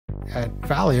At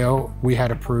Valeo, we had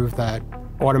to prove that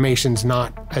automation's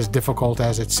not as difficult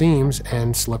as it seems,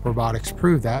 and Slip Robotics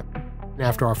proved that.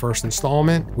 After our first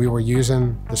installment, we were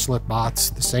using the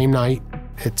SlipBots the same night.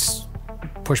 It's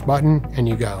push button and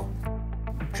you go.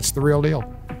 It's the real deal.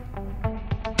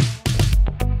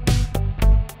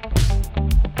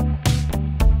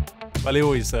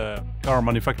 Valeo is a car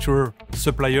manufacturer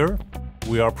supplier.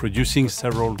 We are producing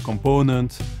several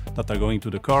components that are going to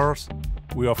the cars.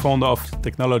 We are fond of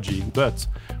technology, but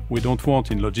we don't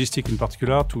want, in logistics in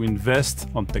particular, to invest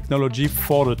on technology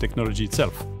for the technology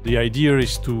itself. The idea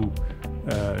is to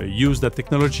use that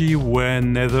technology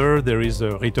whenever there is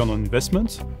a return on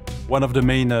investment. One of the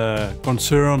main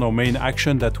concern or main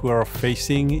action that we are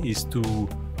facing is to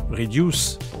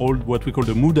reduce all what we call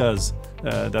the mudas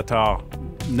that are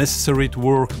necessary to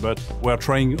work, but we're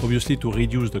trying obviously to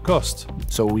reduce the cost.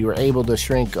 So we were able to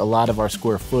shrink a lot of our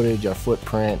square footage, our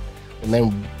footprint, and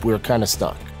then we were kind of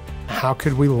stuck. How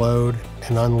could we load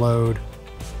and unload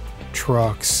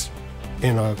trucks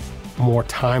in a more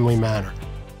timely manner?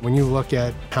 When you look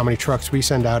at how many trucks we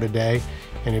send out a day,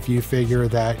 and if you figure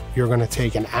that you're going to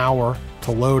take an hour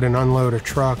to load and unload a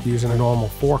truck using a normal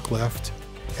forklift,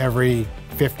 every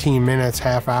 15 minutes,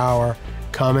 half hour,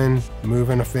 coming,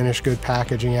 moving a finished good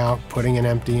packaging out, putting an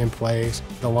empty in place,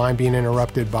 the line being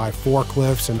interrupted by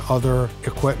forklifts and other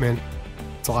equipment.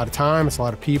 It's a lot of time, it's a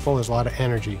lot of people, there's a lot of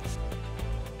energy.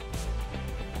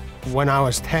 When I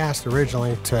was tasked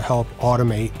originally to help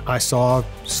automate, I saw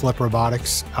Slip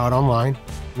Robotics out online.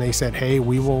 And they said, hey,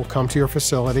 we will come to your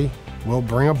facility, we'll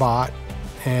bring a bot,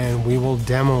 and we will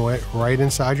demo it right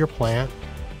inside your plant.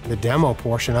 The demo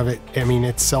portion of it, I mean,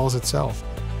 it sells itself.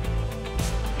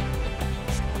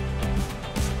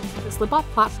 The SlipBot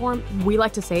platform, we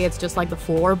like to say it's just like the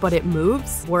floor, but it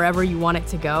moves wherever you want it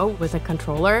to go with a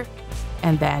controller,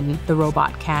 and then the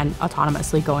robot can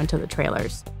autonomously go into the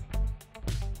trailers.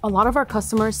 A lot of our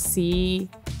customers see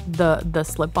the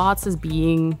SlipBots as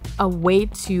being a way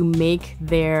to make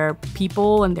their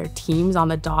people and their teams on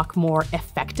the dock more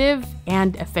effective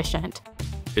and efficient.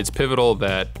 It's pivotal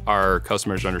that our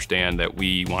customers understand that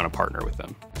we want to partner with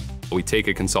them. We take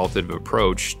a consultative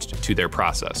approach to their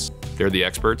process. They're the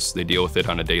experts, they deal with it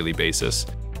on a daily basis.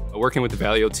 Working with the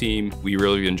Valeo team, we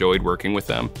really enjoyed working with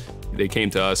them. They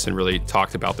came to us and really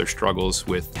talked about their struggles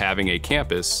with having a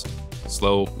campus,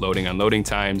 slow loading unloading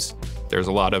times. There's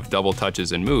a lot of double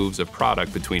touches and moves of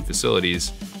product between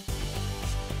facilities.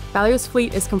 Valeo's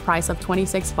fleet is comprised of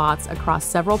 26 bots across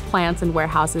several plants and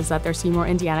warehouses at their Seymour,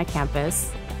 Indiana campus.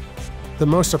 The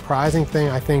most surprising thing,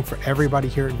 I think, for everybody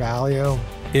here at Valeo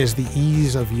is the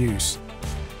ease of use.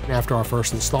 After our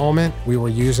first installment, we were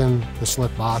using the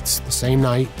SlipBots the same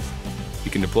night.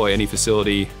 You can deploy any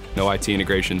facility, no IT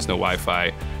integrations, no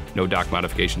Wi-Fi, no dock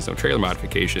modifications, no trailer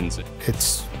modifications.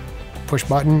 It's push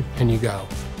button and you go.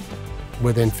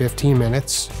 Within 15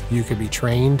 minutes, you could be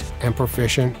trained and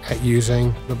proficient at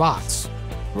using the bots.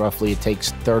 Roughly, it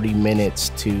takes 30 minutes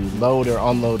to load or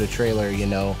unload a trailer, you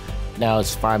know. Now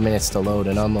it's 5 minutes to load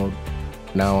and unload.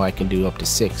 Now I can do up to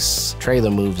 6 trailer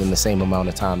moves in the same amount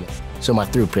of time. So my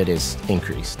throughput is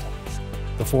increased.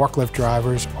 The forklift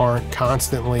drivers aren't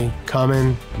constantly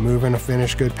coming, moving a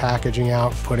finished good packaging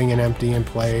out, putting an empty in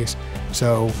place.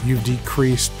 So you've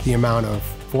decreased the amount of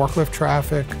forklift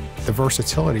traffic. The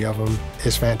versatility of them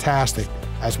is fantastic.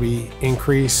 As we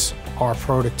increase our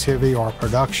productivity, our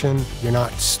production, you're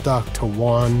not stuck to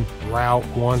one route,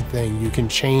 one thing. You can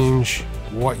change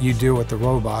what you do with the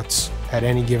robots at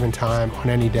any given time on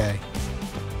any day.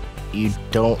 You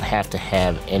don't have to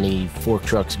have any fork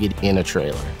trucks get in a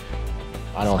trailer.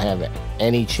 I don't have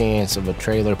any chance of a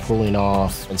trailer pulling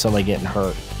off and somebody getting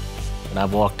hurt. And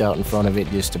I've walked out in front of it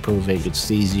just to prove it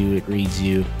sees you, it reads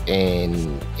you,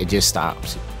 and it just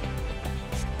stops.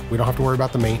 We don't have to worry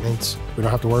about the maintenance. We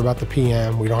don't have to worry about the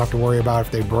PM. We don't have to worry about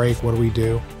if they break, what do we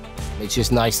do? It's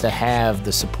just nice to have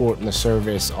the support and the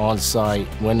service on site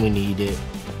when we need it.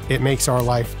 It makes our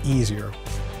life easier.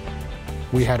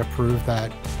 We had to prove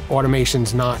that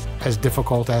automation's not as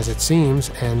difficult as it seems,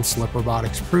 and Slip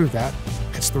Robotics proved that.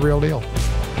 It's the real deal.